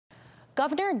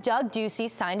Governor Doug Ducey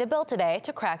signed a bill today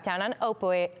to crack down on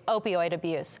opioid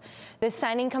abuse. This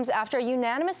signing comes after a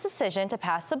unanimous decision to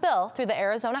pass the bill through the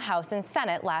Arizona House and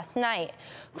Senate last night.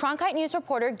 Cronkite News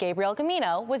reporter Gabriel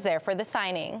Gamino was there for the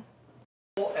signing.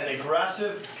 And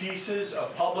aggressive pieces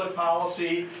of public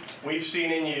policy we've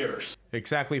seen in years.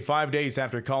 Exactly 5 days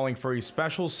after calling for a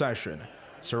special session,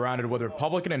 surrounded with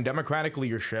Republican and Democratic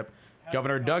leadership,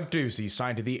 Governor Doug Ducey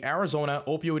signed the Arizona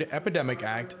Opioid Epidemic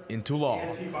Act into law.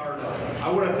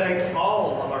 I want to thank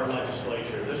all of our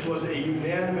legislature. This was a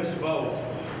unanimous vote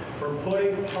for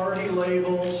putting party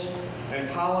labels and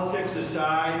politics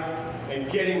aside and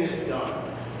getting this done.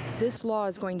 This law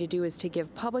is going to do is to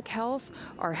give public health,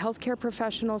 our healthcare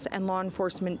professionals, and law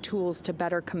enforcement tools to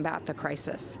better combat the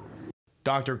crisis.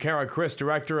 Dr. Kara Chris,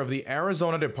 director of the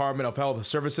Arizona Department of Health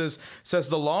Services, says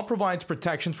the law provides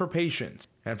protections for patients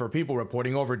and for people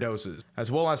reporting overdoses,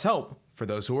 as well as help for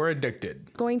those who are addicted.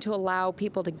 It's going to allow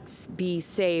people to be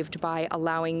saved by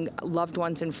allowing loved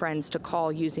ones and friends to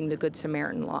call using the Good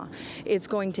Samaritan law. It's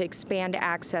going to expand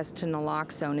access to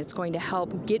naloxone. It's going to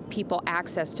help get people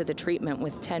access to the treatment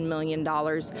with $10 million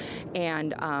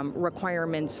and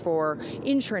requirements for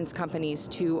insurance companies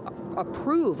to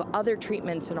approve other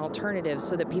treatments and alternatives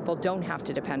so that people don't have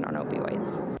to depend on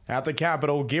opioids. At the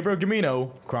Capitol, Gabriel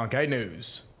Gamino, Cronkite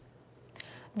News.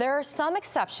 There are some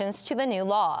exceptions to the new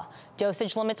law.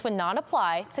 Dosage limits would not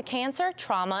apply to cancer,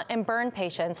 trauma, and burn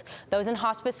patients, those in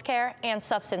hospice care, and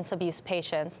substance abuse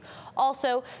patients.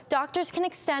 Also, doctors can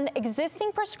extend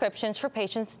existing prescriptions for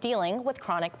patients dealing with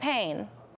chronic pain.